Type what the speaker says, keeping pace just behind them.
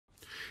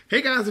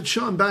Hey guys, it's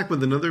Sean back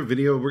with another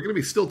video. We're going to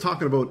be still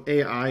talking about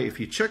AI. If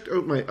you checked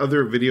out my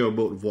other video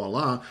about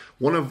Voila,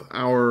 one of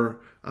our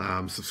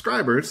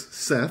subscribers,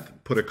 Seth,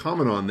 put a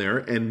comment on there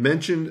and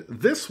mentioned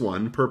this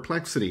one,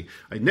 Perplexity.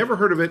 I'd never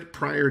heard of it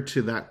prior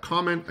to that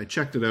comment. I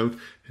checked it out,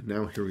 and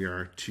now here we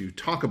are to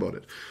talk about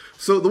it.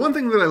 So the one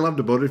thing that I loved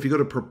about it, if you go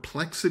to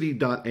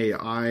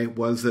perplexity.ai,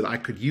 was that I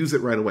could use it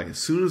right away. As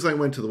soon as I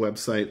went to the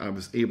website, I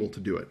was able to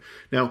do it.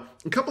 Now,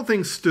 a couple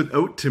things stood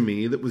out to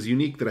me that was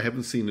unique that I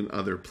haven't seen in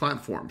other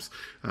platforms,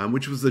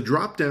 which was the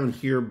drop down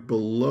here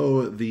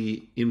below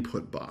the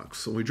input box.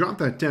 So when we drop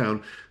that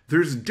down,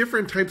 there's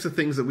different types of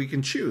things that we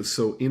can choose.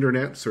 So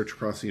internet, search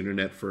across the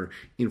internet for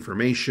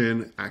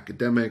information,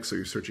 academics, so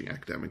you're searching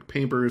academic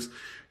papers,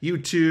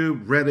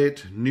 YouTube,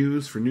 Reddit,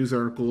 news for news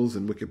articles,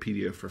 and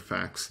Wikipedia for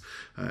facts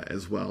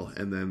as well.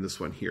 And then this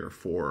one here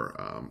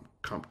for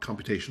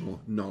computational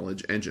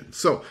knowledge engine.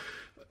 So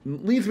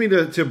leads me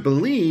to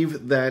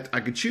believe that I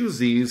could choose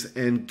these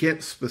and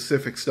get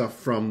specific stuff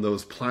from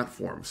those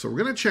platforms. So we're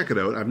going to check it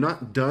out. I've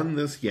not done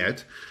this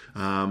yet,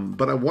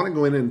 but I want to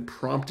go in and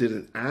prompt it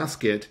and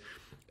ask it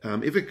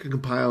if it can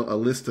compile a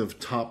list of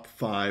top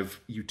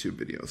 5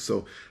 YouTube videos.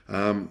 So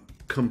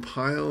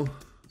compile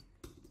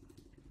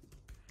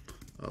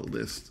a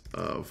list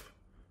of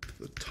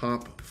the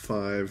top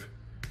 5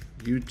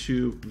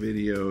 YouTube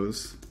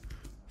videos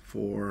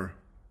for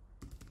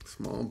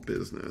small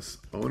business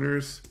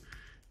owners,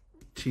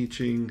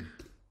 teaching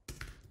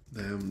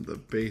them the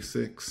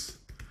basics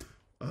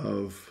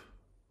of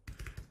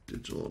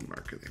digital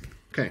marketing.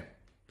 Okay.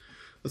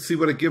 Let's see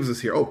what it gives us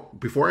here. Oh,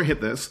 before I hit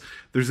this,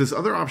 there's this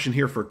other option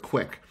here for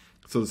quick.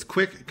 So it's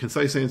quick,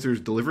 concise answers,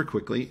 deliver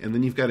quickly, and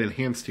then you've got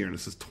enhanced here, and it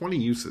says 20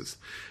 uses.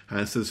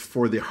 It says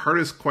for the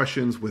hardest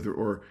questions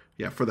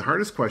for the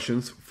hardest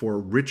questions for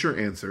richer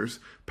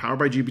answers, powered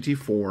by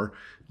GPT-4,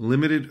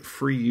 limited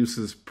free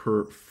uses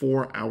per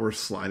 4-hour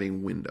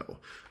sliding window.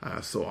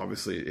 So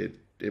obviously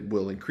it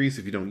will increase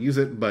if you don't use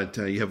it, but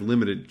you have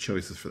limited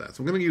choices for that.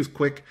 So I'm going to use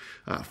quick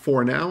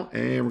for now,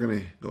 and we're going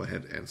to go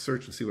ahead and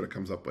search and see what it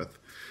comes up with.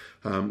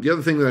 The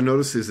other thing that I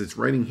noticed is it's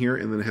writing here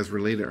and then it has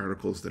related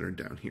articles that are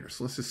down here.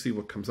 So let's just see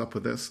what comes up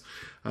with this.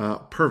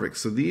 Perfect.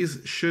 So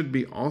these should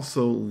be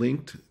also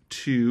linked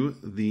to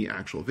the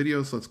actual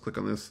videos. So let's click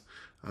on this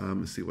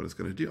and see what it's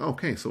going to do.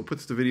 Okay, so it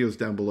puts the videos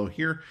down below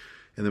here.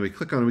 And then we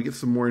click on it, and we get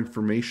some more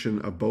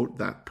information about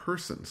that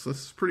person. So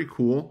this is pretty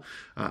cool.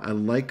 I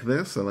like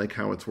this. I like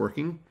how it's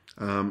working.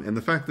 And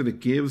the fact that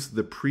it gives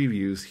the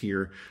previews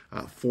here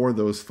for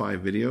those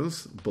 5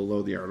 videos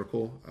below the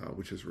article,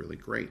 which is really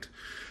great.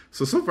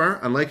 So far,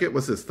 I like it.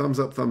 What's this? Thumbs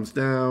up, thumbs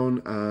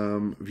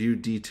down, view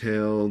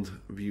detailed,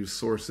 view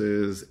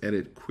sources,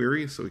 edit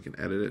query, so we can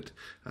edit it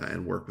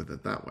and work with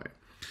it that way.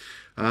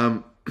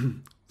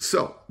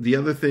 So the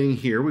other thing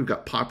here, we've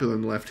got popular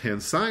on the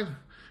left-hand side.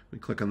 We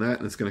click on that,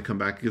 and it's going to come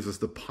back. It gives us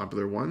the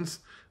popular ones.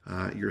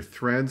 Your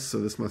threads, so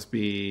this must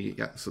be,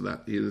 so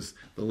that is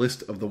the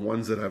list of the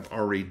ones that I've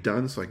already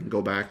done, so I can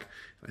go back,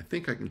 and I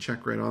think I can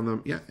check right on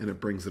them, and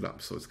it brings it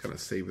up, so it's kind of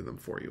saving them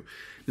for you.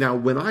 Now,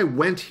 when I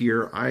went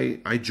here,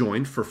 I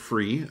joined for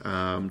free,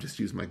 just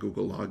use my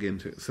Google login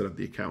to set up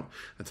the account.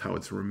 That's how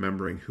it's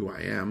remembering who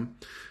I am.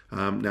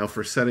 Now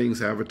for settings,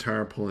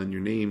 avatar, pull in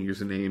your name,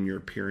 username, your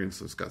appearance,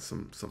 so it's got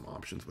some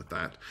options with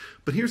that.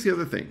 But here's the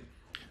other thing.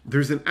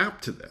 There's an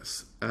app to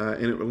this,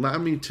 and it will allow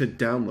me to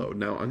download.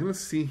 Now, I'm going to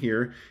see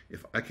here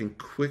if I can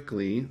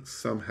quickly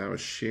somehow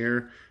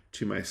share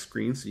to my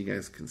screen so you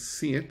guys can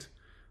see it.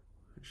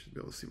 I should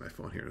be able to see my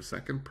phone here in a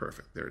second.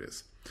 Perfect. There it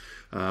is.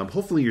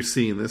 Hopefully, you're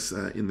seeing this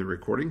in the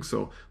recording.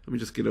 So let me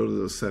just get out of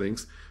those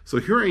settings. So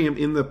here I am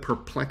in the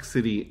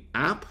Perplexity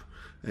app,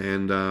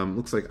 and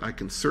looks like I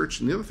can search.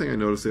 And the other thing I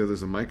noticed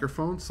there's a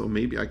microphone, so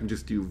maybe I can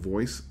just do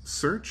voice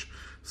search.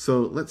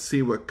 So let's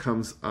see what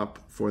comes up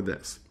for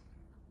this.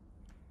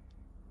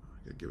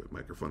 Give it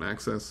microphone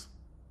access.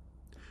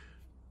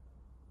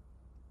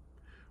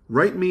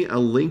 Write me a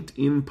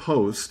LinkedIn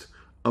post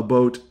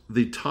about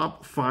the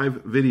top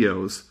 5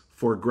 videos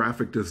for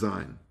graphic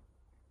design.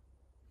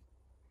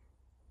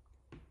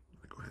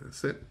 Go ahead and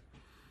sit.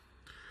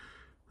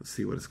 Let's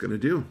see what it's going to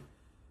do.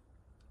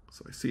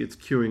 So I see it's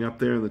queuing up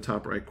there in the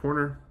top right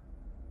corner.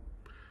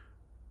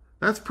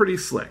 That's pretty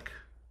slick.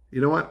 You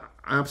know what?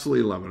 I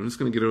absolutely love it. I'm just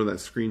going to get out of that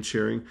screen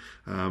sharing.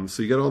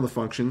 So you got all the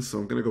functions. So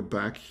I'm going to go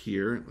back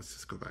here. Let's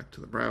just go back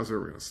to the browser.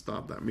 We're going to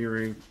stop that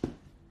mirroring.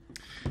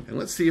 And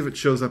let's see if it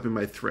shows up in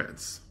my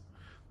threads.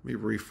 Let me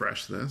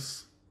refresh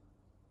this.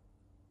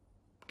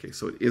 Okay,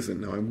 so it isn't.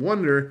 Now I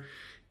wonder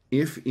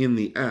if in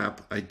the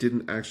app I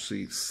didn't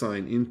actually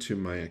sign into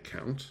my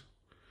account.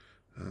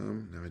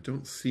 Now I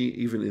don't see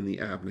even in the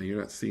app. Now you're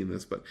not seeing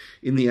this, but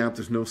in the app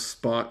there's no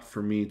spot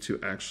for me to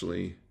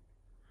actually...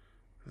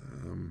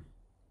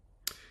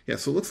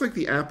 so it looks like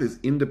the app is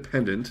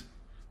independent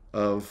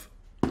of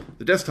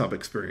the desktop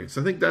experience.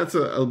 I think that's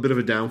a bit of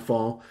a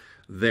downfall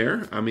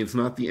there. I mean, it's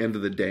not the end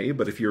of the day,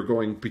 but if you're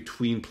going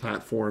between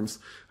platforms,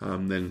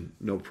 then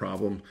no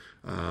problem.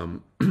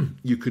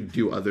 You could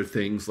do other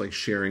things like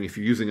sharing. If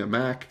you're using a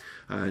Mac,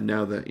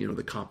 now that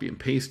the copy and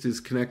paste is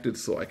connected,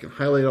 so I can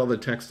highlight all the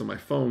text on my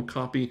phone,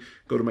 copy,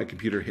 go to my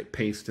computer, hit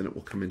paste, and it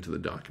will come into the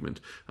document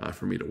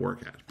for me to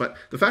work at. But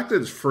the fact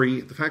that it's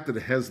free, the fact that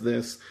it has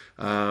this,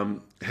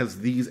 has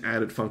these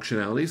added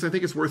functionalities, I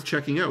think it's worth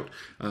checking out.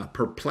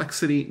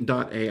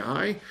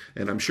 Perplexity.ai,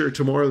 and I'm sure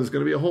tomorrow there's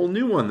going to be a whole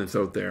new one that's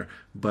out there.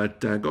 But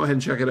go ahead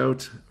and check it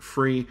out.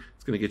 Free.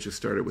 It's going to get you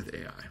started with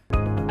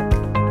AI.